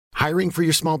Hiring for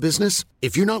your small business?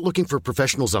 If you're not looking for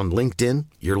professionals on LinkedIn,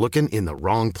 you're looking in the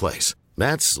wrong place.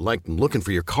 That's like looking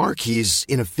for your car keys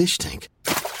in a fish tank.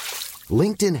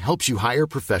 LinkedIn helps you hire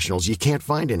professionals you can't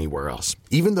find anywhere else,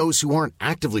 even those who aren't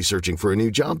actively searching for a new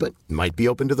job but might be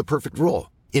open to the perfect role.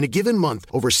 In a given month,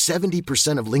 over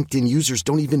 70% of LinkedIn users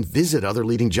don't even visit other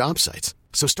leading job sites.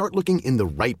 So start looking in the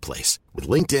right place. With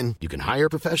LinkedIn, you can hire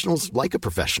professionals like a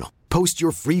professional. Post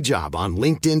your free job on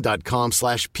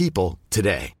linkedin.com/people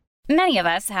today. Many of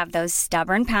us have those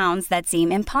stubborn pounds that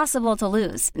seem impossible to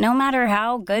lose, no matter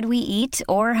how good we eat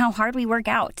or how hard we work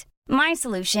out. My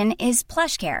solution is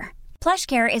PlushCare.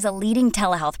 PlushCare is a leading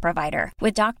telehealth provider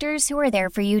with doctors who are there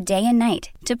for you day and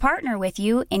night to partner with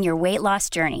you in your weight loss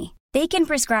journey. They can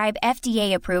prescribe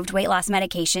FDA-approved weight loss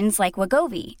medications like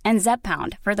Wegovy and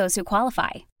Zepbound for those who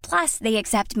qualify. Plus, they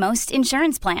accept most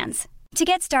insurance plans. To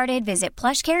get started, visit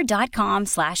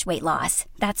plushcare.com/weightloss.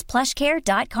 That's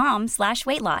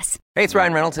plushcare.com/weightloss. Hey, it's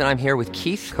Ryan Reynolds, and I'm here with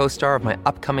Keith, co-star of my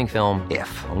upcoming film,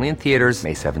 If, only in theaters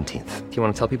May 17th. Do you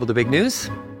want to tell people the big news?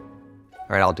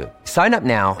 All right, I'll do it. Sign up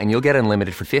now and you'll get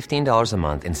unlimited for $15 a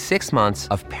month and 6 months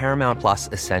of Paramount Plus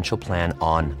Essential Plan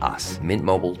on us.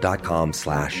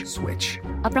 MintMobile.com/switch.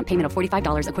 Upfront payment of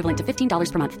 $45 equivalent to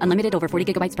 $15 per month. Unlimited over 40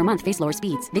 gigabytes per month. Face lower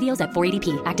speeds. Videos at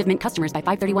 480p. Active Mint customers by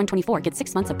 531.24 get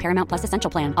 6 months of Paramount Plus Essential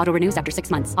Plan. Auto renews after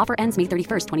 6 months. Offer ends May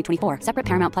 31st, 2024. Separate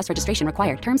Paramount Plus registration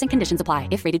required. Terms and conditions apply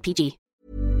if rated PG.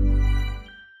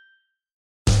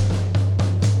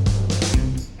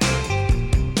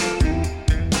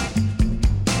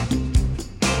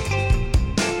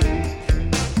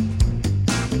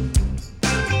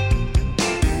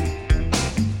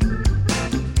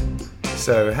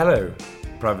 So, hello,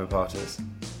 private parties.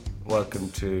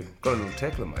 Welcome to... Got a little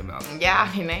tickle in my mouth. Yeah,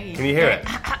 I know. Can you hear it?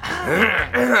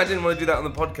 I didn't want to do that on the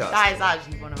podcast. That is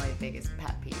actually one of my biggest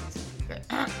pet peeves.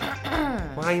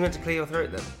 Why are you meant to clear your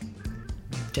throat then?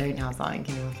 Don't have something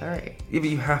in your throat. Yeah, but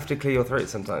you have to clear your throat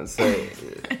sometimes. So,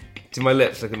 do my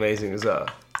lips look amazing as well?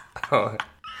 Oh.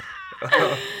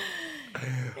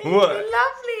 What?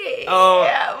 Lovely. Oh.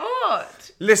 Yeah, what?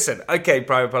 Listen, okay,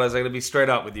 private parties, I'm going to be straight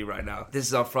up with you right now. This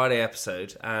is our Friday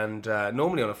episode, and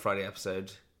normally on a Friday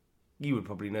episode, you would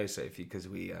probably know, Sophie, because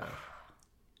we...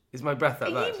 Is my breath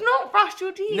that bad? You've not brushed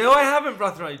your teeth. No, I haven't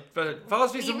brushed my...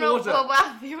 Pass me some water.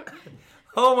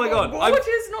 Oh my God.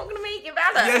 Water's not going to make it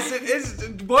better. Yes, it is.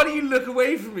 Why do you look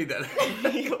away from me then?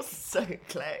 You're so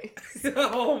close.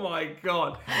 Oh my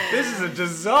God. This is a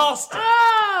disaster.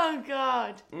 Oh,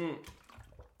 God.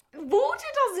 Water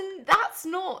doesn't... That's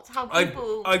not how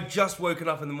people... I've just woken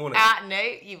up in the morning. No,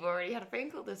 you've already had a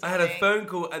phone call this I morning. had a phone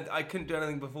call and I couldn't do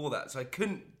anything before that, so I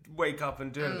couldn't wake up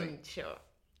and do anything. Sure.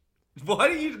 Why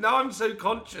do you... Now I'm so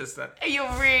conscious then.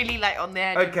 You're really like on the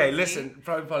edge. Okay, listen,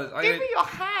 private parties. Give me your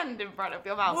hand in front of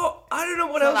your mouth. What? I don't know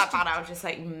what it's else. Not that bad. I'll just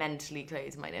like mentally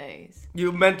close my nose.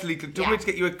 You mentally... Do you want me to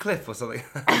get you a cliff or something?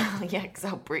 Yeah, because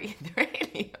I'll breathe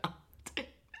really hard.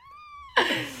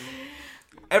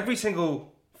 Every single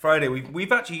Friday,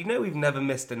 we've actually... we've never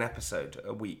missed an episode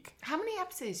a week. How many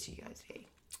episodes do you guys do?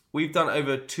 We've done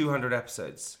over 200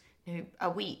 episodes. No, a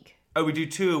week. Oh, we do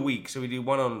 2 a week. So we do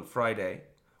one on Friday,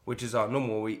 which is our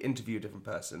normal, where we interview a different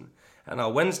person. And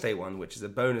our Wednesday one, which is a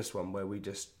bonus one, where we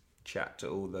just chat to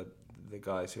all the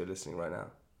guys who are listening right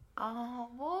now. Oh,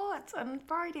 what? On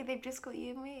Friday, they've just got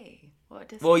you and me.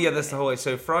 What? Well, yeah, that's the whole way.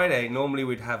 So Friday, normally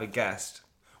we'd have a guest.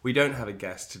 We don't have a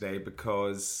guest today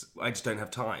because I just don't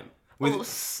have time.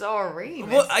 Sorry,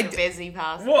 Mr. Busy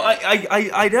Person. Well,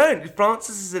 I don't.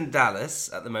 Francis is in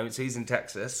Dallas at the moment, so he's in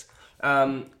Texas.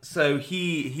 So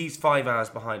he's 5 hours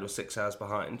behind or 6 hours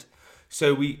behind.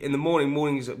 So in the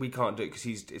mornings we can't do it because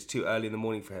it's too early in the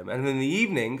morning for him. And in the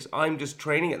evenings, I'm just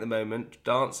training at the moment,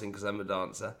 dancing because I'm a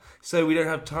dancer. So we don't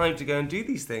have time to go and do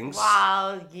these things.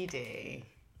 Well, you do.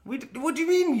 What do you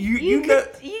mean? You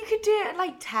could do it at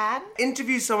like 10.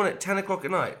 Interview someone at 10 o'clock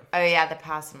at night. Oh yeah, the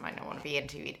person might not want to be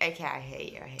interviewed. Okay, I hear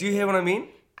you. Do you hear what I mean?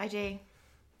 I do.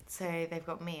 So they've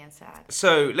got me instead.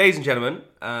 So, ladies and gentlemen,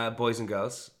 boys and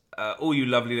girls, all you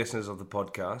lovely listeners of the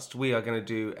podcast, we are going to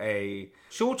do a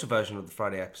shorter version of the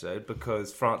Friday episode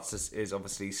because Francis is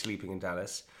obviously sleeping in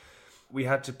Dallas. We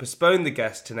had to postpone the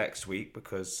guest to next week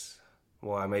because,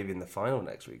 well, I may be in the final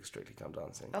next week of Strictly Come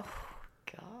Dancing. Oh,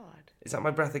 God. Is that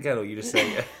my breath again, or are you just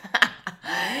saying it?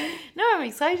 No, I'm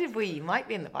excited for you. You might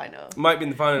be in the final. Might be in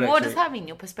the final next week. What does that mean?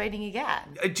 You're postponing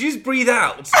again? Just breathe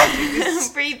out.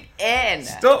 Breathe in.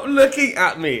 Stop looking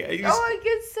at me. Oh my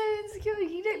God, so insecure.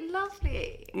 You look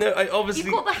lovely. No, I obviously...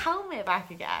 You've got the helmet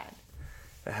back again.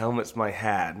 The helmet's my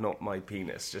hair, not my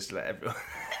penis. Just to let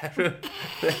everyone...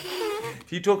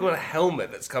 If you talk about a helmet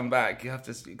that's come back, you have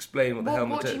to explain what the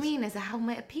helmet is. What do you mean? Is a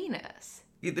helmet a penis?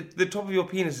 The top of your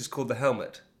penis is called the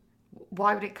helmet.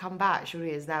 Why would it come back?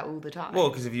 Surely it's there all the time. Well,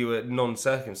 because if you were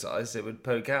non-circumcised, it would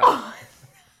poke out.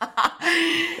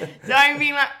 Don't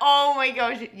be like, oh my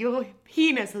gosh, your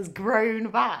penis has grown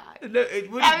back. No, it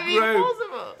wouldn't That would be grow.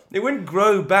 impossible. It wouldn't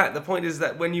grow back. The point is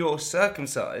that when you're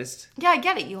circumcised... Yeah, I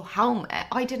get it, your helmet.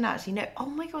 I didn't actually know. Oh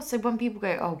my god, so when people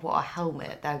go, oh, what a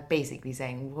helmet, they're basically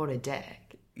saying, what a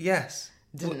dick. Yes.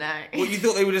 Didn't know. Well, you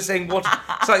thought they were just saying, what...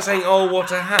 It's like saying, oh,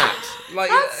 what a hat. Like,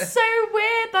 That's so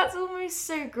weird. That's almost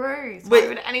so gross. Wait. Why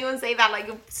would anyone say that? Like,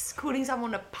 you're calling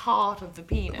someone a part of the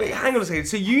penis. Wait, hang on a second.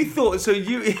 So you thought... So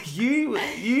you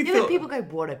Yeah, thought... but people go,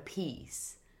 what a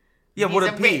piece. Yeah, These what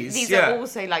a are piece. These yeah. are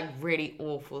also, like, really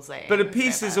awful sayings. But a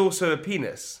piece is also a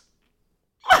penis.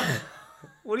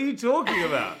 What are you talking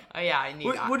about? Oh, yeah, I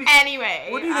knew that. What do you- Anyway.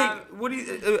 What do you think? What do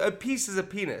you? A piece is a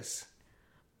penis.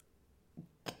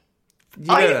 Do you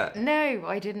know that? No,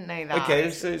 I didn't know that. Okay,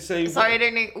 so Sorry, I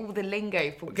don't know all the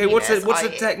lingo for okay, penis. what's the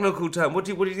technical term? What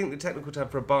do you think the technical term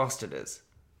for a bastard is?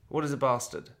 What is a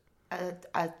bastard?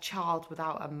 A child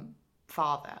without a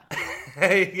father.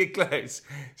 Hey, you're close.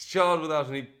 It's child without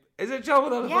any. Is it a child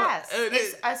without a Yes, father?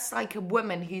 it's like a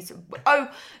woman who's.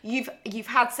 Oh, you've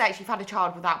had sex. You've had a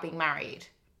child without being married.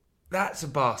 That's a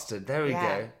bastard. There we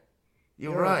Yeah. go.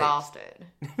 You're You're right. a bastard.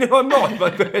 No, I'm not. My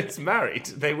parents married.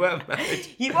 They weren't married.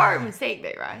 You are a mistake,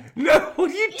 though, right? No, what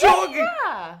are you talking?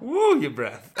 Yeah. Woo, your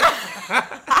breath.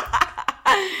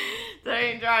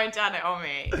 Don't try and turn it on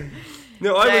me.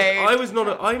 No, I was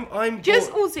not. I'm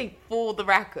Just born- also for the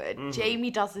record,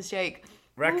 Jamie does this joke.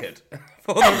 record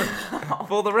for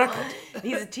the record.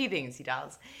 These are two things he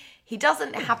does. He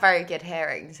doesn't have very good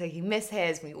hearing, so he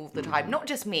mishears me all the time. Not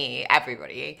just me,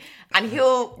 everybody. And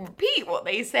he'll repeat what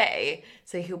they say.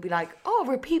 So he'll be like, oh,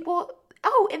 repeat what?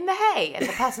 Oh, in the hay. And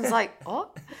the person's like,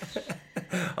 what?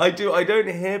 I don't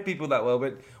hear people that well,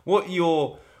 but what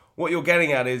you're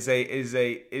getting at is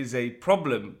a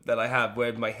problem that I have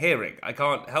with my hearing. I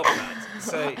can't help that.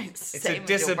 So it's Same a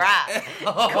with your brat.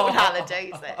 Called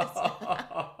halitosis.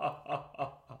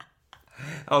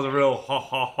 That was a real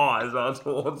ha as I was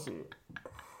towards you.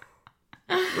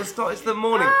 It's the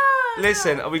morning.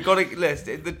 Listen, we got to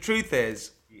listen. The truth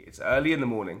is, it's early in the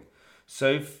morning.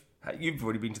 Soph, you've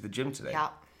already been to the gym today. Yeah.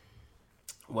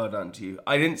 Well done to you.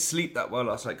 I didn't sleep that well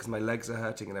last night because my legs are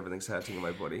hurting and everything's hurting in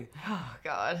my body. Oh,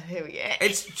 God. Here we go.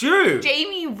 It's true.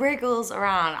 Jamie wriggles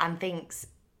around and thinks,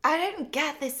 I don't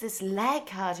get this leg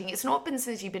hurting. It's not been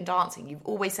since you've been dancing. You've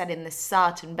always said in this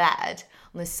certain bed,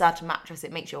 on this certain mattress,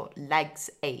 it makes your legs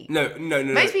ache. No.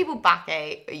 Most people back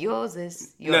ache. Yours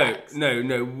is your legs.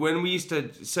 No. When we used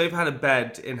to... Soph had a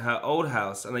bed in her old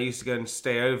house and I used to go and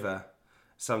stay over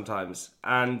sometimes.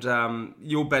 And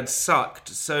your bed sucked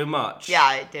so much.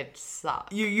 Yeah, it did suck.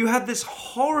 You had this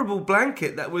horrible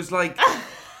blanket that was like...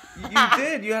 You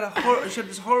did. You had she had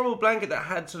this horrible blanket that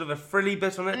had sort of a frilly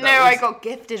bit on it. No, I got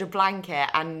gifted a blanket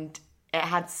and it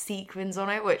had sequins on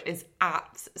it, which is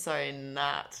so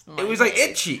nuts. It was like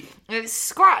itchy. It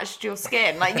scratched your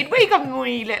skin. Like you'd wake up in the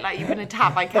morning, you look like you've been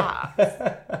attacked by cats.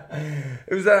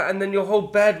 It was that, and then your whole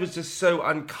bed was just so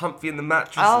uncomfy in the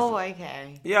mattress. Oh,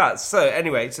 okay. Yeah. So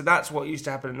anyway, that's what used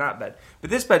to happen in that bed. But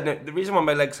this bed, no, the reason why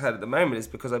my legs hurt at the moment is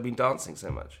because I've been dancing so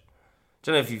much.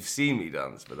 Don't know if you've seen me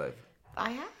dance, but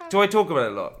I have. do I talk about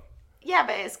it a lot? Yeah,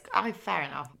 but it's fair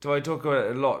enough. Do I talk about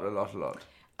it a lot?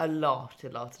 A lot.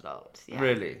 Yeah.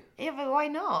 Really? Yeah, but why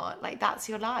not? Like that's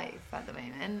your life at the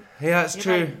moment. Yeah, it's You're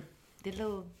true. like the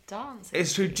little dancer.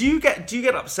 It's true. Do you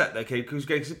get upset though, Kate?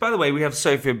 Because by the way, we have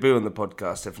Sophia Boo on the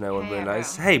podcast. If no one Hey,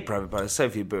 realised, everyone. hey, private partner,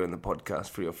 Sophia Boo on the podcast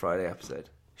for your Friday episode.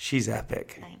 She's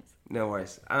epic. Thanks. No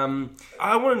worries. I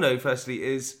want to know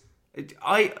firstly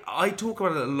I talk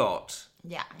about it a lot.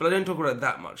 Yeah. But I don't talk about it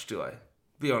that much, do I?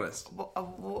 Be honest.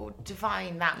 What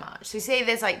define that much? So say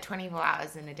there's like 24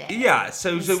 hours in a day. Yeah.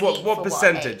 So You sleep what for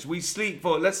percentage? We sleep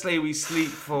for. Let's say we sleep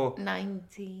for.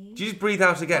 90. Do you just breathe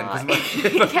out again?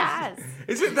 'Cause Yes.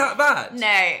 Is it that bad?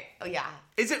 No. Oh, yeah.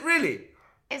 Is it really?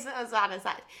 It's not as bad as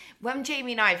that. When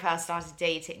Jamie and I first started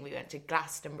dating, we went to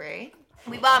Glastonbury.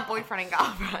 We weren't boyfriend and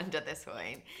girlfriend at this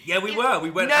point. Yeah, we were.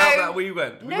 We went out that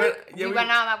weekend. We went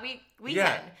out that weekend.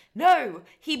 Yeah. No,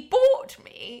 he bought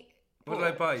me. What did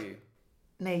I buy you?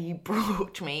 No, you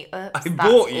brought me. Oops, I that's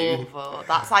bought you. awful.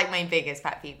 That's like my biggest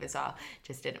pet peeve as well.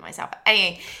 Just did it myself. But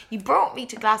anyway, you brought me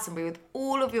to Glastonbury with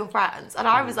all of your friends. And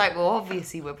I was like, well,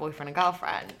 obviously we're boyfriend and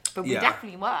girlfriend. But we Yeah.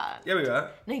 definitely weren't. Yeah, we were.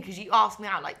 No, because you asked me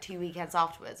out like 2 weekends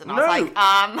afterwards. And I No. was like,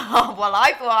 well,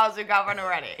 I thought I was your girlfriend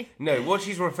already. No, what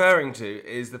she's referring to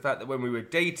is the fact that when we were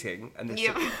dating, and this,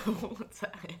 You... oh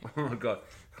my god,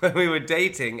 when we were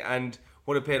dating and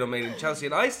what appeared on Made in Chelsea,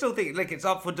 and I still think, like, it's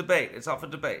up for debate. It's up for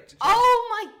debate.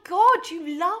 Oh my God,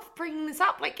 you love bringing this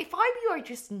up. Like, if I were you, I'd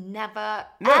just never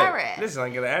air it. Listen,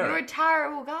 I'm going to air You're it. a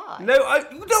terrible guy. No, I'm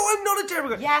not a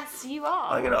terrible guy. Yes, you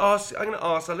are. I'm going to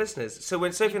ask our listeners. So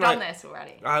when Sophie You've and done this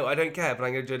already. I don't care, but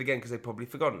I'm going to do it again because they've probably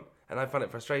forgotten, and I find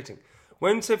it frustrating.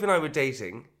 When Sophie and I were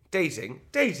dating. Dating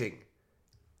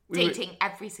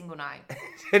every single night.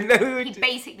 No, He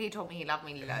basically told me he loved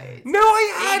me loads. no,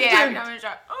 I He did. hadn't. I was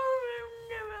like, oh,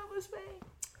 no, that was me.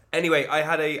 Anyway, I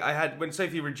had when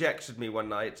Sophie rejected me one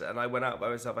night and I went out by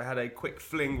myself, I had a quick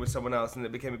fling with someone else and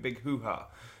it became a big hoo-ha.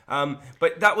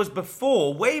 But that was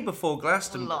way before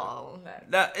Glastonbury. Lol.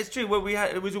 That it's true.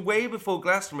 It was way before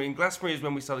Glastonbury, and Glastonbury is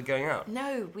when we started going out.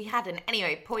 No, we hadn't.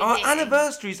 Anyway, point Our being-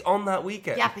 anniversary's on that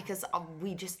weekend. Yeah, because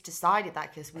we just decided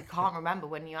that because we can't remember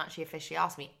when you actually officially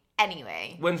asked me.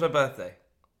 Anyway, When's my birthday?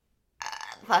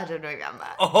 3rd of November.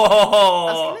 I Oh.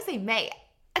 was going to say May.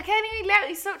 Okay, anyway, let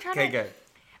me stop trying Okay, to... go.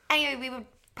 Anyway, we were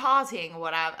partying or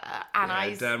whatever, and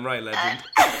Yeah, damn right, legend.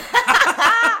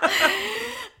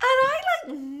 And I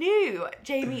knew,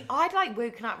 Jamie, I'd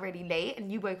woken up really late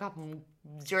and you woke up and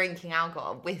drinking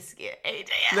alcohol, whiskey at 8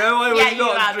 a.m. No, I was you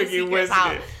not had the drinking secrets whiskey.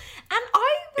 out. And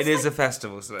I was It is a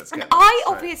festival, so let's get And this I right.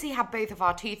 obviously had both of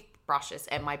our toothbrushes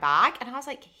in my bag, and I was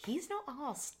like, he's not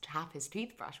asked to have his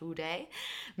toothbrush all day.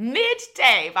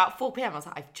 Midday, about 4 p.m, I was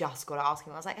like, I've just got to ask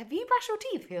him. I was like, have you brushed your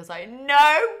teeth? He was like,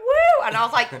 no, woo! And I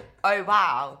was like, oh,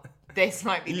 wow. This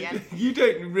might be the end. You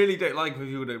really don't like when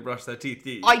people don't brush their teeth,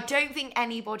 do you? I don't think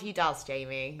anybody does,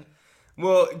 Jamie.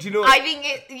 Well, do you know what? I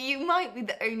think you might be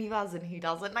the only person who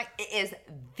doesn't. Like, it is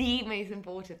the most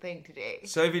important thing to do.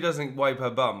 Sophie doesn't wipe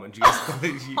her bum when she goes to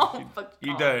college. Oh, for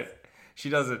You God's don't. She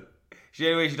doesn't. The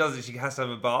only way she does it, she has to have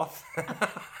a bath.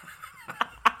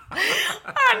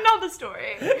 Another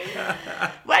story.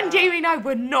 When Jamie and I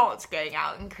were not going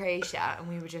out in Croatia and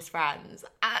we were just friends.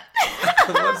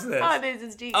 What's this? Oh, this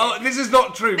is true. Oh, this is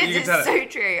not true, but This you can is tell so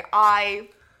it. true.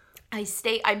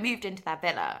 I moved into their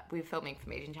villa. We were filming for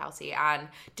Made in Chelsea and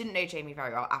didn't know Jamie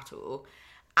very well at all.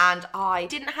 And I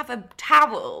didn't have a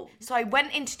towel. So I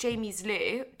went into Jamie's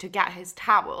loo to get his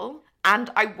towel and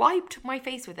I wiped my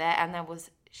face with it and there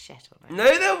was shit on it. No,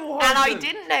 there wasn't. And I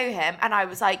didn't know him, and I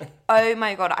was like, oh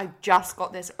my God, I just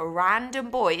got this random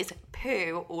boy's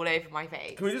poo all over my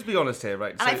face. Can we just be honest here,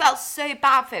 right? And I felt so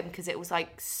bad for him because it was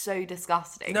so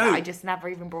disgusting. No. That I just never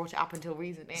even brought it up until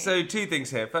recently. So two things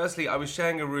here. Firstly, I was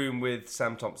sharing a room with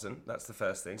Sam Thompson. That's the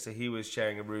first thing. So he was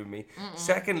sharing a room with me.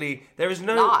 Secondly, there is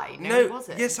no... Lie. No, it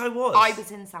wasn't. Yes, I was. I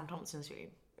was in Sam Thompson's room.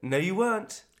 No, you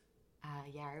weren't.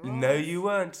 Yeah, I was. No, you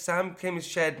weren't. Sam came and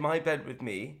shared my bed with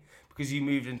me because you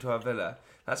moved into our villa.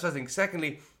 That's first thing.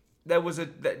 Secondly, there was a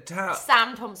towel.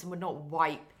 Sam Thompson would not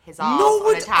wipe his ass Nor on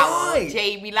would a towel. I.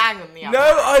 Jamie Lang on the other.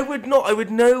 No, I would not. I would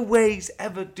no ways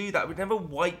ever do that. I would never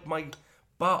wipe my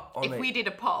butt on it. If we did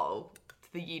a poll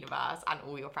to the universe and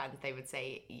all your friends, they would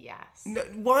say yes. No,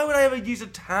 why would I ever use a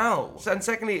towel? And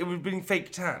secondly, it would have been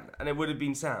fake tan, and it would have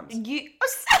been Sam's. You...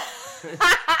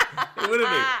 It would have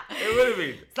been. It would have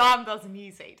been. Sam doesn't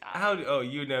use it. Oh,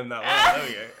 you know that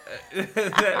well.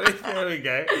 There we go. There we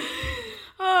go.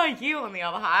 Oh, you on the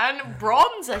other hand,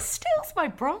 bronzer. Steals my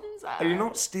bronzer. Do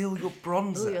not steal your All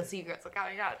bronzer. your secrets are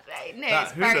coming out today. No, That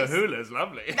it's very... hula is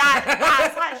lovely.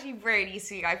 That's actually really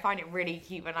sweet. I find it really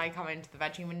cute when I come into the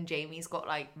bedroom and Jamie's got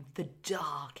the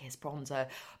darkest bronzer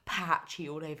patchy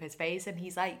all over his face and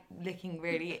he's looking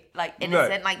really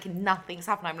innocent, like nothing's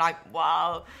happened. I'm like,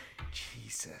 wow.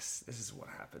 Jesus, this is what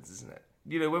happens, isn't it?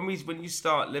 You know, when you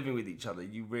start living with each other,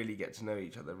 you really get to know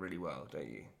each other really well, don't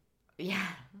you? Yeah.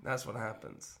 That's what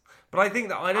happens. But I think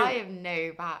that I don't... I have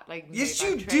no bad, Yes, no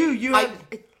you bad do. trait. You have...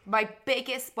 My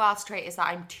biggest worst trait is that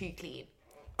I'm too clean.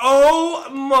 Oh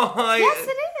my! Yes,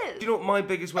 it is. Do you know what my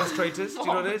biggest worst trait is? Do you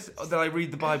know what it is? That I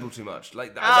read the Bible too much. Here we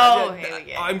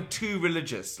go. I'm too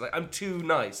religious. I'm too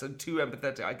nice. I'm too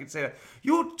empathetic. I could say that.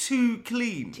 You're too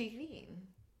clean. Too clean.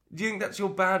 Do you think that's your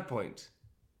bad point?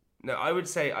 No, I would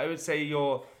say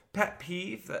your pet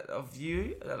peeve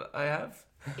that I have.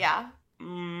 Yeah.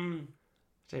 I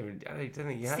don't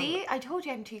think you have. See, I told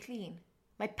you I'm too clean.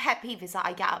 My pet peeve is that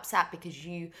I get upset because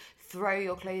you throw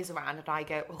your clothes around and I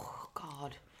go, oh,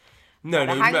 God. No,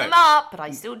 I hang them up, but I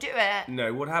still do it.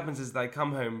 No, what happens is that I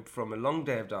come home from a long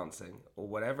day of dancing or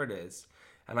whatever it is,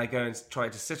 and I go and try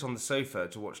to sit on the sofa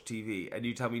to watch TV, and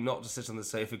you tell me not to sit on the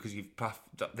sofa because you've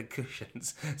puffed up the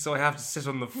cushions, so I have to sit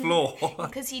on the floor.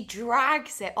 Because he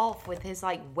drags it off with his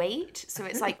weight, so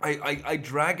it's like I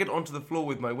drag it onto the floor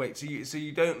with my weight, so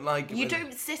you don't like it you when-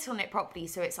 don't sit on it properly,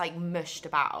 so it's mushed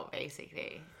about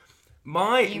basically.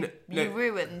 You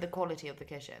ruin the quality of the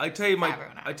cushion. I tell you for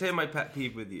everyone else. I tell you my pet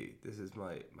peeve with you. This is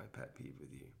my pet peeve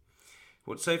with you.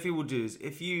 What Sophie will do is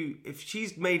if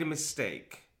she's made a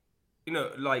mistake,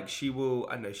 like she will,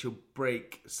 I don't know, she'll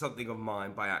break something of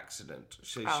mine by accident.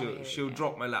 She'll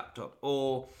drop my laptop,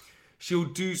 or she'll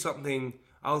do something.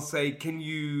 I'll say, can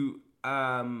you do,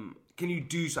 I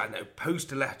don't know,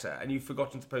 post a letter, and you've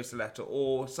forgotten to post a letter,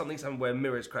 or something's happened where a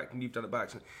mirror's cracked and you've done it by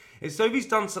accident. If Sophie's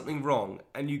done something wrong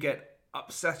and you get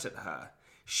upset at her,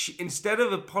 instead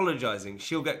of apologising,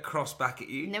 she'll get cross back at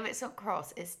you. No, it's not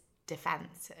cross, it's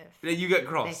defensive. Yeah, you get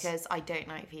cross. Because I don't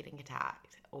like feeling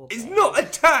attacked. It's not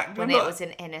attacked. When it was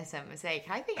an innocent mistake.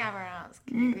 I think everyone else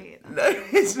can agree with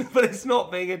that. No, but it's not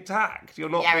being attacked. You're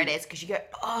not. Yeah, it is, because you go,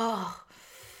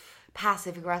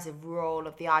 passive aggressive roll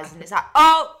of the eyes, and it's like,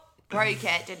 oh, broke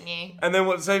it, didn't you? And then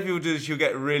what Sophie will do is she'll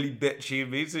get really bitchy at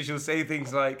me. So she'll say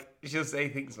things like,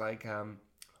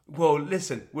 well,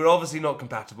 listen, we're obviously not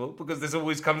compatible, because this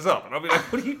always comes up. And I'll be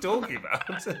like, what are you talking about?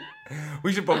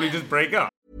 We should probably just break up.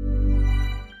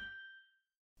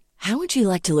 How would you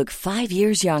like to look 5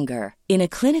 years younger? In a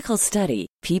clinical study,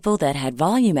 people that had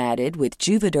volume added with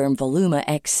Juvederm Voluma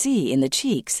XC in the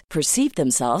cheeks perceived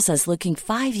themselves as looking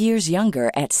 5 years younger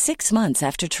at 6 months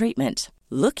after treatment.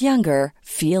 Look younger,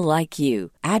 feel like you.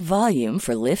 Add volume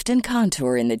for lift and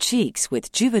contour in the cheeks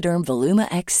with Juvederm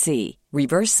Voluma XC.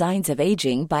 Reverse signs of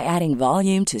aging by adding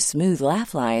volume to smooth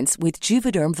laugh lines with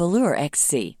Juvederm Volure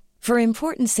XC. For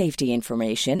important safety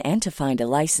information and to find a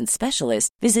licensed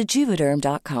specialist, visit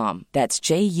Juvederm.com. That's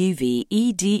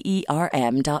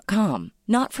JUVEDERM.com.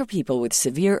 Not for people with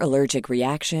severe allergic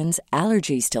reactions,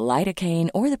 allergies to lidocaine,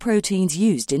 or the proteins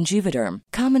used in Juvederm.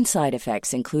 Common side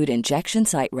effects include injection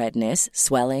site redness,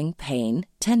 swelling, pain,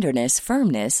 tenderness,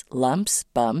 firmness, lumps,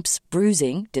 bumps,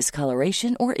 bruising,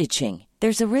 discoloration, or itching.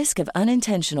 There's a risk of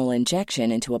unintentional injection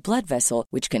into a blood vessel,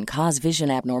 which can cause vision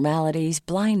abnormalities,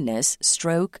 blindness,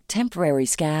 stroke, temporary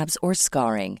scabs, or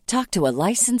scarring. Talk to a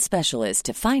licensed specialist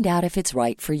to find out if it's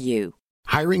right for you.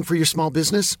 Hiring for your small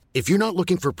business? If you're not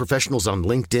looking for professionals on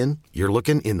LinkedIn, you're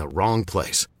looking in the wrong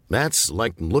place. That's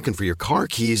like looking for your car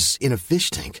keys in a fish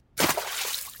tank.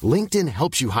 LinkedIn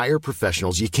helps you hire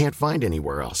professionals you can't find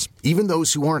anywhere else, even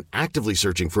those who aren't actively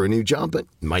searching for a new job but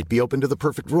might be open to the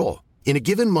perfect role. In a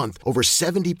given month, over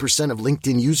 70% of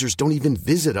LinkedIn users don't even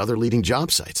visit other leading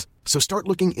job sites. So start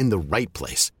looking in the right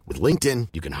place. With LinkedIn,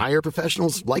 you can hire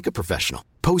professionals like a professional.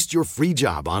 Post your free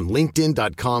job on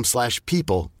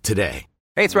linkedin.com/people today.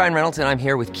 Hey, it's Ryan Reynolds, and I'm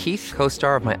here with Keith,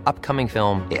 co-star of my upcoming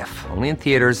film, If, only in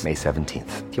theaters May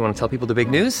 17th. Do you want to tell people the big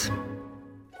news?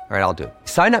 All right, I'll do it.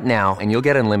 Sign up now and you'll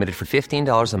get unlimited for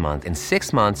 $15 a month and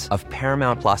 6 months of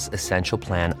Paramount Plus Essential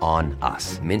Plan on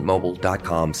us.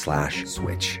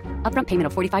 MintMobile.com/switch. Upfront payment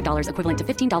of $45 equivalent to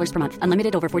 $15 per month.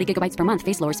 Unlimited over 40 gigabytes per month.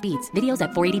 Face lower speeds. Videos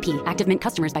at 480p. Active Mint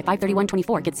customers by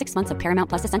 531.24 get 6 months of Paramount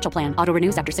Plus Essential Plan. Auto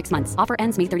renews after 6 months. Offer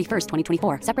ends May 31st,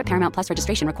 2024. Separate Paramount Plus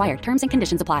registration required. Terms and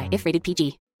conditions apply if rated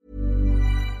PG.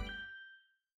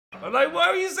 I'm like, why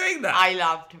are you saying that? I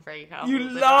love to break up. You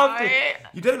love to.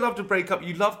 You don't love to break up.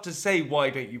 You love to say,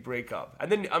 why don't you break up?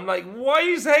 And then I'm like, why are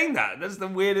you saying that? That's the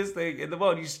weirdest thing in the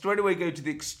world. You straight away go to the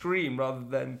extreme rather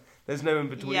than there's no in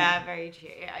between. Yeah, very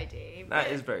true. I do. That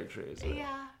is very true, isn't it?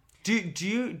 Yeah. Do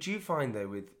you find though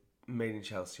with Made in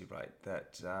Chelsea, right,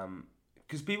 that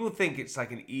because people think it's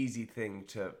like an easy thing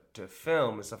to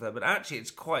film and stuff like that, but actually it's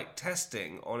quite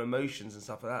testing on emotions and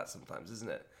stuff like that sometimes,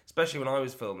 isn't it? Especially when I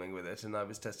was filming with it and I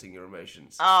was testing your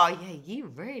emotions. Oh, yeah, you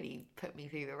really put me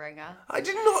through the ringer. I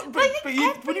did not. But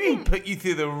what do you mean put you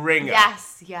through the ringer?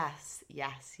 Yes,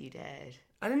 you did.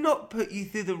 I did not put you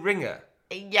through the ringer.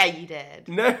 Yeah, you did.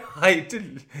 No, I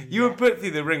didn't. You were put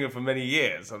through the ringer for many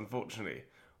years, unfortunately.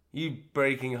 You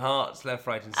breaking hearts left,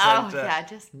 right and centre. Oh, yeah,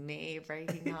 just me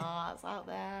breaking hearts out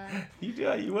there.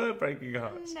 You were breaking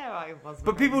hearts. No, I wasn't.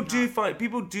 But people do find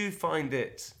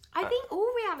it... I think all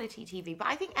reality TV, but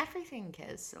I think everything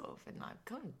is sort of, and I'm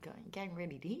going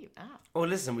really deep now. Oh,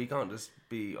 listen, we can't just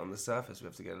be on the surface. We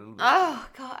have to get a little bit... Oh,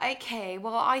 God, okay.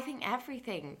 Well, I think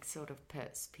everything sort of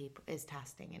puts people, is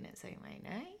testing in its own way,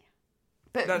 no?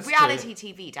 But That's reality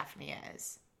true. TV definitely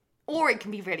is. Or it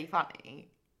can be really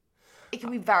funny. It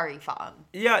can be very fun.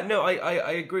 Yeah, no,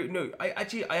 I agree. No, I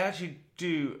actually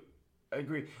do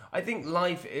agree. I think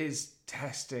life is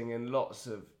testing in lots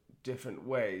of different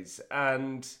ways,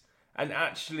 and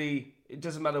actually it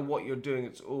doesn't matter what you're doing,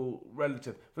 it's all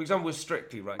relative. For example, with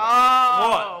Strictly right now.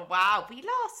 Oh, what? wow. We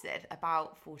lasted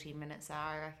about 14 minutes there,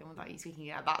 I reckon, without you speaking.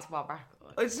 Yeah, that's well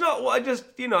record. It's not what I just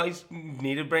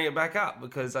need to bring it back up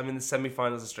because I'm in the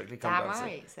semi-finals of Strictly Come Damn Dancing.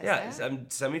 right, so Yeah, so.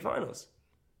 it's semi-finals.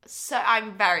 So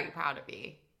I'm very proud of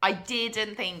you. I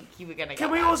didn't think you were going to get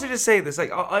Can we that. also just say this?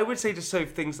 Like, I would say to Soph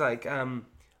things like,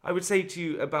 I would say to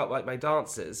you about like my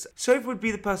dances, Sophie would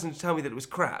be the person to tell me that it was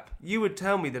crap. You would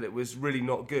tell me that it was really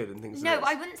not good and things like No, that.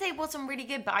 I wouldn't say it wasn't really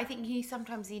good, but I think you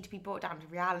sometimes need to be brought down to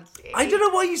reality. I don't know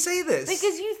why you say this.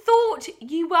 Because you thought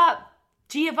you were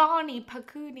Giovanni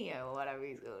Pacunio, or whatever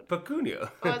he's called. Pacunio.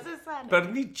 What's his surname?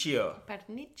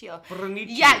 Perniccio.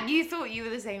 Yeah, you thought you were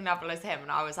the same level as him,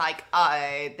 and I was like,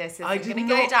 oh, this isn't did going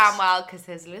to go not. down well, because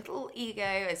his little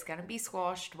ego is going to be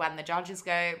squashed when the judges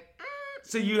go...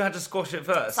 So you had to squash it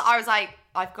first? So I was like,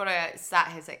 I've got to set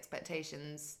his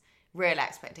expectations, real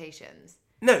expectations.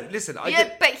 No, listen,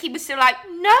 But he was still like,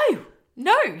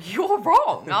 no, you're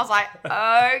wrong. And I was like,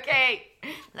 okay,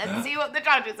 let's see what the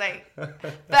judges say.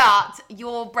 But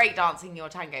your breakdancing, your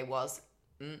tango was,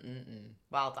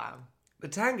 well done. The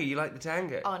tango, you like the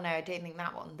tango? Oh no, I don't think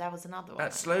that one. There was another one.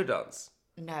 That's slow dance.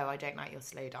 No, I don't like your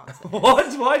slow dancing.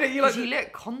 What? Why don't you like? Because you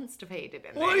look constipated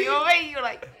in Why there. are you- You're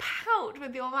like pout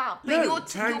with your mouth. But No, your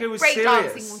tango was breakdancing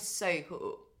serious. was so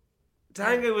cool.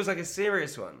 Tango was like a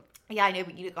serious one. Yeah, I know,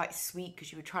 but you look like sweet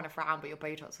because you were trying to frown, but your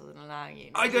Botox wasn't allowing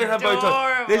you. I don't have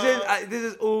Botox. This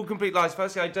is all complete lies.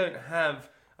 Firstly, I don't have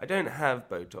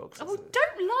Botox. Oh,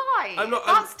 don't lie. I'm not-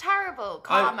 That's terrible.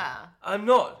 Karma. I'm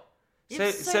not. You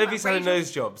have so Sophie's had a outrageous-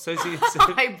 nose job.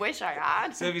 I wish I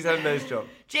had. Sophie's had a nose job.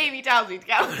 Jamie tells me to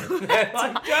get one.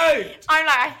 I don't. I'm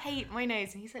like, I hate my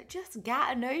nose. And he's like, just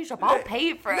get a nose job. I'll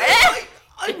pay for it. I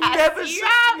Yes, never you said.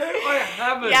 have. No, I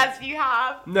haven't. Yes, you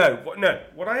have. No.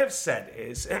 What I have said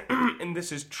is, and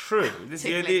this is true. This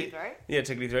is Tickly throat? Yeah,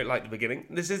 tickly throat, like the beginning.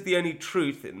 This is the only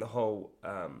truth in the whole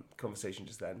conversation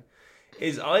just then.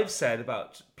 Is I've said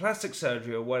about plastic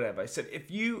surgery or whatever. I said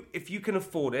if you can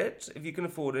afford it,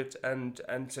 and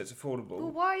so it's affordable.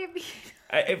 Well, why are you...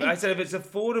 I said if it's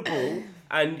affordable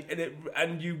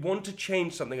and you want to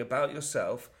change something about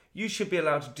yourself, you should be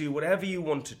allowed to do whatever you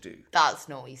want to do. That's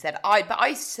not what you said. But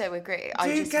I so agree.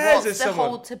 Who cares what's if the someone-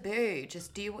 whole taboo?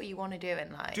 Just do what you want to do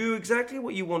in life. Do exactly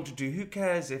what you want to do. Who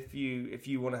cares if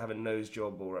you want to have a nose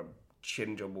job or a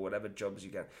chin job or whatever jobs you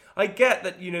can? I get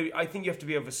that, I think you have to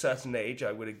be of a certain age.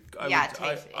 Totally.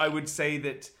 I would say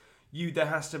that there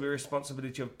has to be a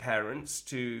responsibility of parents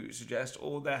to suggest,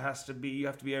 or you have to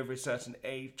be over a certain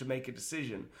age to make a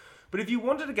decision. But if you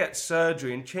wanted to get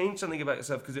surgery and change something about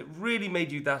yourself because it really made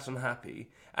you that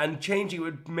unhappy, and changing it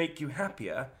would make you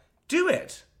happier, do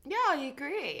it. Yeah, I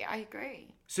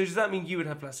agree. So does that mean you would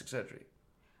have plastic surgery?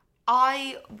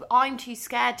 I'm too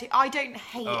scared to. I don't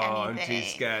hate anything. I'm too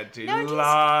scared to No,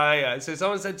 lie. So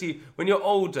someone said to you, when you're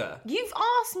older... You've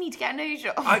asked me to get a nose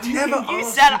job. I've never You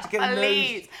asked said, you to get a nose-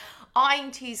 please.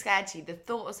 I'm too scared to. The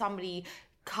thought of somebody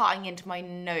cutting into my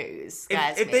nose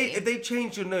scares me. If they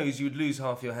changed your nose, you would lose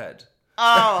half your head.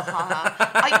 Oh,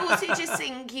 I also just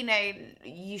think,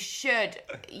 you should,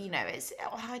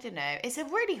 I don't know, it's a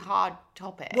really hard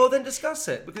topic. Well, then discuss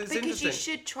it, because it's Because interesting. you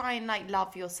should try and,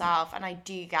 love yourself, and I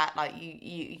do get,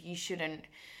 you shouldn't.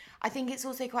 I think it's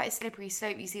also quite a slippery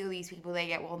slope. You see all these people, they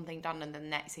get one thing done, and then the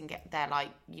next thing they're,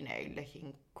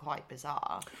 looking quite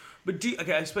bizarre. But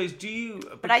I suppose, do you...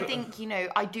 But I think,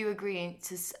 I do agree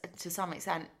to some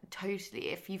extent, totally.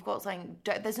 If you've got something,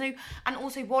 there's no... And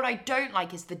also what I don't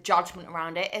like is the judgment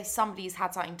around it. If somebody's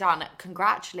had something done,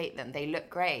 congratulate them. They look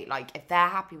great. If they're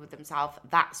happy with themselves,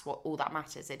 that's all that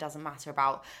matters. It doesn't matter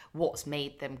about what's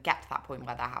made them get to that point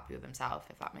where they're happy with themselves,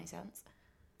 if that makes sense.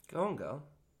 Go on, girl.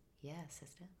 Yeah,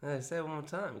 sister. Say it one more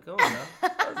time. Go on now.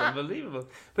 That's unbelievable.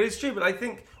 But it's true. But I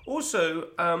think also,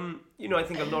 I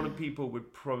think a lot of people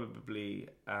would probably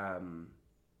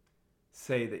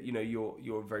say that,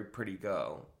 you're a very pretty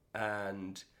girl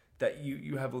and that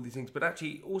you have all these things. But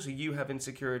actually, also, you have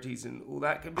insecurities and all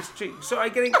that. It's true. So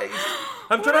I'm trying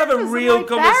to have a real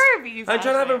conversation. I'm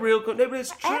trying to have a real... No, but it's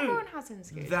true. Everyone has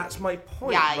insecurities. That's my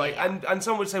point, Yeah, right? yeah. And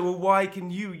someone would say, well, why can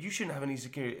you shouldn't have any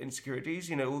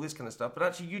insecurities, all this kind of stuff. But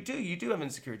actually, you do have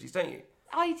insecurities, don't you?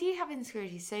 I do have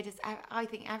insecurities, so does I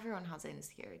think everyone has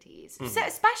insecurities. So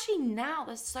especially now,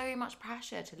 there's so much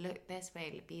pressure to look this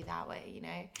way, be that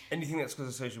way, And you think that's because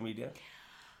of social media?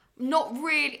 Not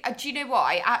really. Do you know what?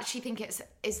 I actually think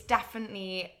it's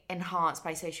definitely enhanced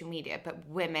by social media, but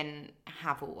women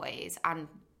have always, and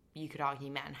you could argue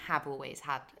men have always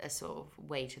had a sort of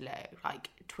way to look, like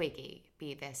Twiggy,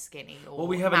 be this skinny. Or Well,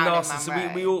 we have a Marilyn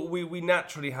narcissist. Monroe. We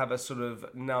naturally have a sort of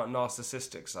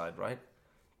narcissistic side, right?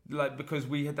 Because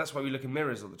that's why we look in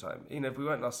mirrors all the time. If we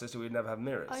weren't narcissistic, we'd never have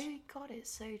mirrors. Oh my God,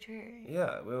 it's so true.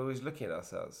 Yeah, we're always looking at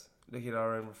ourselves, looking at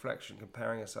our own reflection,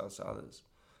 comparing ourselves to others.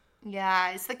 Yeah,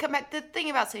 it's the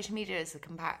thing about social media is the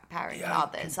comparing to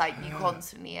others. You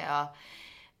constantly are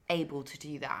able to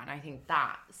do that, and I think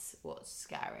that's what's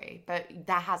scary. But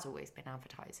there has always been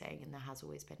advertising, and there has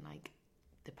always been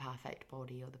the perfect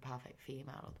body or the perfect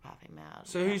female or the perfect male.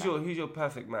 So who's your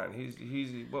perfect man? Who's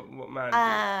what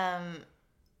man?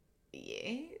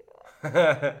 You.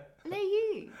 No,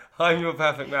 you. I'm your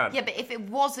perfect man. Yeah, but if it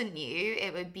wasn't you,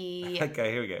 it would be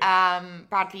Okay, here we go.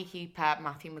 Bradley Cooper,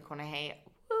 Matthew McConaughey.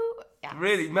 Woo, yes.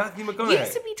 Really, Matthew McConaughey?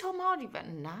 Used to be Tom Hardy, but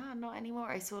nah, not anymore.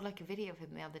 I saw like a video of him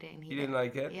the other day, and You didn't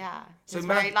like it? Yeah, So it's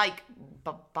very like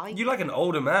You like an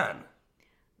older man.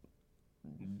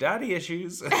 Daddy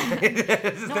issues. No,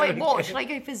 wait, what? Should I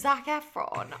go for Zac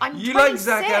Efron? I'm You 26. like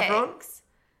Zac Efron?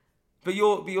 But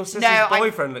your sister's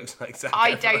boyfriend looks like Zac Efron.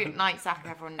 I don't like Zac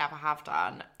Efron, never have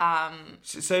done.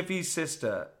 Sophie's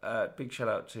sister, big shout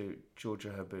out to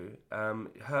Georgia Habu.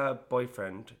 Her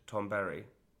boyfriend, Tom Berry,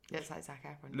 Looks like Zac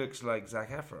Efron. looks like Zac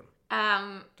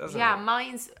Efron. Doesn't Yeah, it?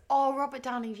 mine's Robert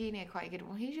Downey Jr. Quite a good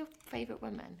one. Who's your favourite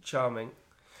woman? Charming.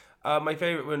 My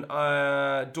favourite one,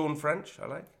 Dawn French, I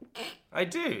like. I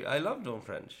do. I love Dawn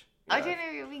French. I don't know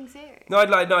if you're being serious. No,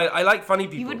 I like funny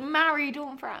people. You would marry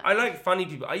Dawn French. I like funny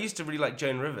people. I used to really like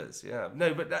Joan Rivers. Yeah.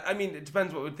 No, but I mean, it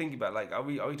depends what we're thinking about. Like, are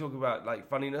we talking about like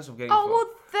funniness or going for... Well,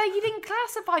 there you didn't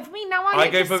classify for me. Now I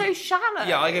look so shallow.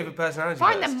 Yeah, I go for personality.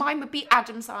 Fine, first. then mine would be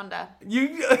Adam Sandler.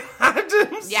 You, Adam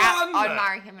Sandler? Yeah, I'd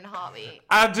marry him in a heartbeat.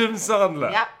 Adam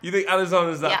Sandler? Yep. You think Adam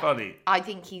Sandler's that funny? I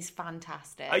think he's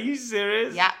fantastic. Are you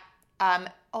serious? Yeah.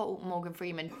 Morgan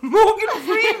Freeman. Morgan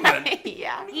Freeman?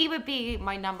 Yeah. He would be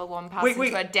my number one person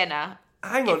to a dinner.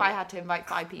 Hang on. If I had to invite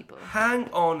 5 people. Hang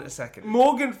on a second.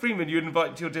 Morgan Freeman you'd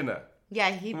invite to your dinner? Yeah,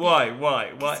 he'd be...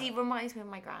 Why? Because he reminds me of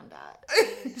my granddad.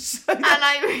 And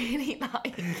I really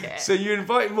like it. So you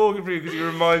invite Morgan Freeman because he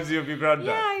reminds you of your granddad?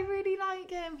 Yeah, I really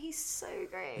like him. He's so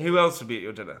great. Who else would be at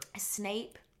your dinner?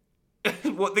 Snape.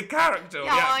 What, the character? Or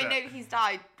Yeah, the I actor? know he's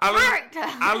died. Alan Character.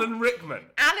 Rickman.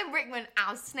 Alan Rickman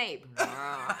as Snape.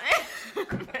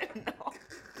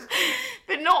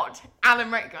 but not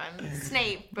Alan Rickman.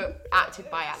 Snape, but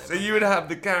acted by Alan So you would have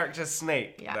the character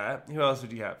Snape Yeah. there. Who else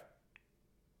would you have?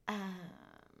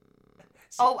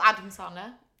 Adam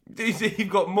Sandler. You've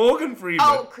got Morgan Freeman.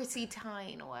 Oh, Chrissy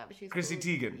Tyne or whatever she's Chrissy called.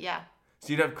 Teigen. Yeah.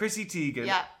 So you'd have Chrissy Teigen,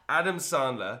 Yeah. Adam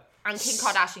Sandler. And Kim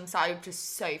Kardashian, so I'm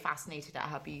just so fascinated at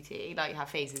her beauty. Like, her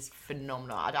face is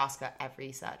phenomenal. I'd ask her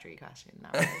every surgery question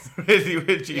nowadays. Really,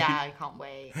 would you? Yeah, I can't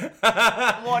wait.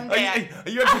 One Are day.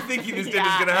 you actually thinking this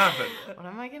dinner's going to happen? What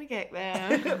am I going to get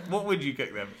there? What would you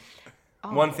cook them?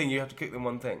 Oh. One thing, you have to cook them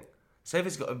one thing.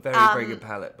 Sophie's got a very, very good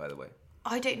palate, by the way.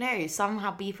 I don't know.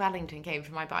 Somehow Beef Wellington came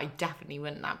to mind, but I definitely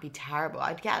wouldn't. That'd be terrible.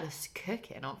 I'd get a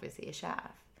cooking, obviously, a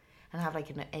chef. And have like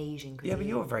an Asian cuisine. Yeah, but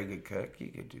you're a very good cook. You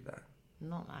could do that.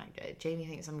 Not that good. Jamie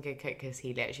thinks I'm a good cook because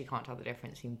he literally can't tell the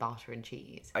difference between butter and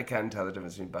cheese. I can tell the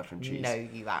difference between butter and cheese. No,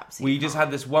 you absolutely We just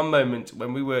had this one moment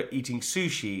when we were eating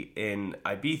sushi in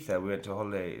Ibiza. We went to a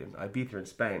holiday in Ibiza in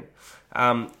Spain.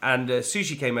 And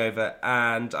sushi came over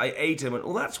and I ate it and went,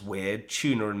 oh, that's weird,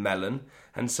 tuna and melon.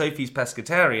 And Sophie's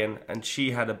pescatarian and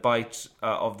she had a bite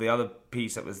of the other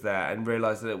piece that was there and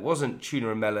realised that it wasn't tuna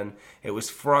and melon, it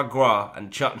was foie gras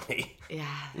and chutney. Yeah,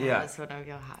 Yeah. that's one of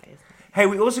your highs. Hey,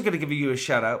 we're also going to give you a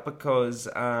shout out because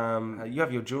you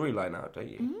have your jewellery line out, don't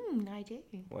you? I do.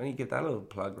 Why don't you give that a little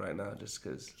plug right now, just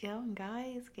because? Go on,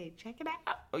 guys, go check it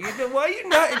out. Oh, why are you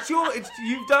not?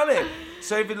 You've done it.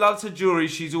 Sophie loves her jewellery.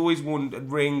 She's always worn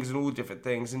rings and all different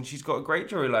things, and she's got a great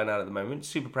jewellery line out at the moment.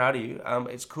 Super proud of you.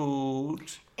 It's called...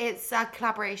 It's a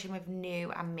collaboration with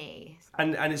New and Me.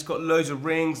 And it's got loads of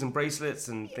rings and bracelets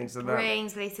and things like that.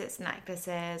 Rings, bracelets,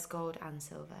 necklaces, gold and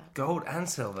silver. Gold and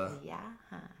silver. Yeah.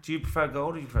 Do you prefer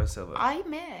gold or do you prefer silver? I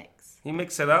mix. You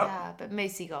mix it up? Yeah, but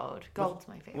mostly gold. Gold's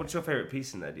my favourite. What's your favourite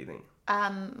piece in there, do you think?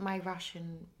 My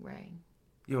Russian ring.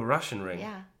 Your Russian ring?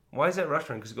 Yeah. Why is it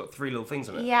Russian? Because it's got 3 little things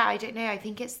on it. Yeah, I don't know. I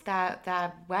think it's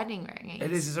their wedding ring.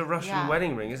 It is. It's a Russian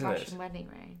wedding ring, isn't Russian it? wedding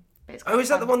ring. But it's Oh, quite is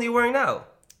that the fun. one that you're wearing now?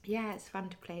 Yeah, it's fun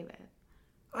to play with.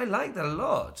 I like that a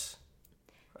lot.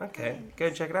 Okay, go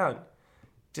and check it out.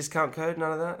 Discount code,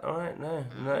 none of that? All right, no.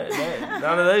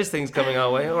 None of those things coming our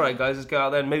way. All right, guys, let's go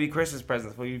out there and maybe Christmas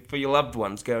presents for your loved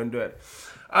ones. Go and do it.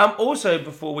 Also,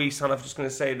 before we sign off, I'm just going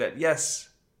to say that, yes,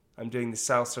 I'm doing the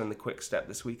salsa and the quick step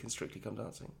this week in Strictly Come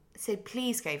Dancing. So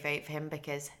please go vote for him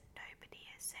because nobody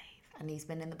is safe. And he's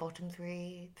been in the bottom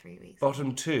three weeks.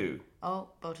 Bottom 2. Oh,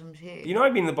 bottom 2. You know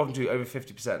I've been in the bottom 2 over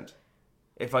 50%.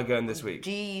 If I go in this week. Do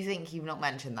you think you've not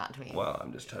mentioned that to me? Well,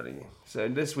 I'm just telling you. So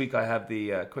this week I have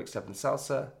the quick step and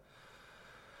salsa.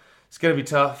 It's going to be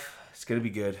tough. It's going to be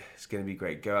good. It's going to be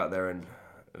great. Go out there and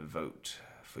vote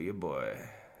for your boy,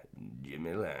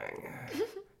 Jimmy Lang.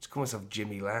 Just call myself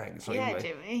Jimmy Lang. It's not Yeah, even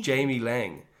Jimmy. Jamie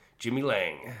Lang. Jimmy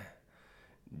Lang.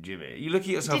 Jimmy. You look at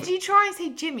yourself. Did you try and say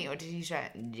Jimmy or did you say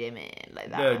Jimmy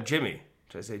like that? No, Jimmy.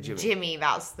 Should I say Jimmy? Jimmy,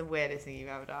 that's the weirdest thing you've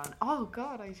ever done. Oh,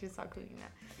 God, I should start calling you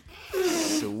that.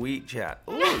 Sweet chat.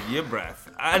 Oh, your breath.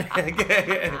 And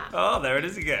oh, there it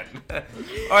is again. All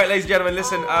right, ladies and gentlemen,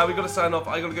 listen, we've got to sign off.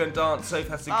 I got to go and dance. Soph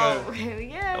has to go. Oh, really?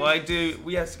 Yeah.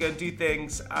 We have to go and do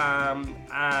things, and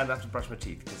I have to brush my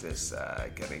teeth because it's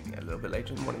getting a little bit later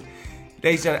in the morning.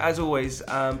 Ladies and gentlemen, as always,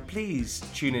 please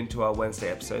tune into our Wednesday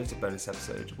episodes, a bonus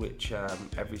episode, which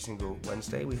every single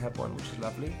Wednesday we have one, which is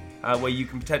lovely, where you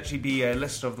can potentially be a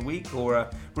listener of the week or a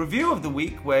review of the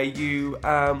week, where you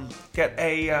get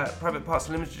a Private Parts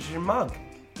Limited Edition mug.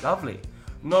 Lovely.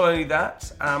 Not only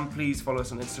that, please follow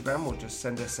us on Instagram or just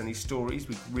send us any stories.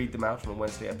 We read them out on a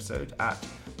Wednesday episode at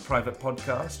Private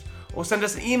Podcast, or send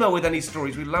us an email with any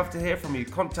stories. We'd love to hear from you.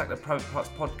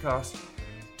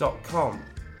 contact@privatepartspodcast.com.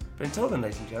 But until then,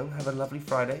 ladies and gentlemen, have a lovely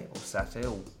Friday or Saturday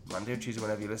or Monday or Tuesday,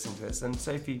 whenever you listen to this. And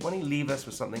Sophie, why don't you leave us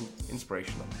with something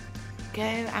inspirational? Go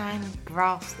and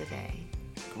grasp the day.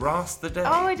 Grasp the day?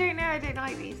 Oh, I don't know. I don't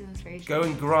like these inspirations. Go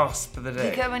and grasp the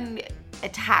day. You go and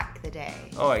attack the day.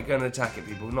 All right, go and attack it,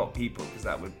 people. Not people, because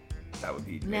that would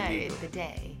be No, illegal. the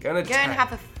day. Go and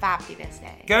have a fabulous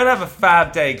day. Go and have a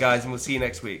fab day, guys, and we'll see you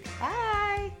next week.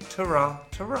 Bye. Ta-ra,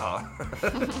 ta-ra.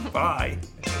 Bye.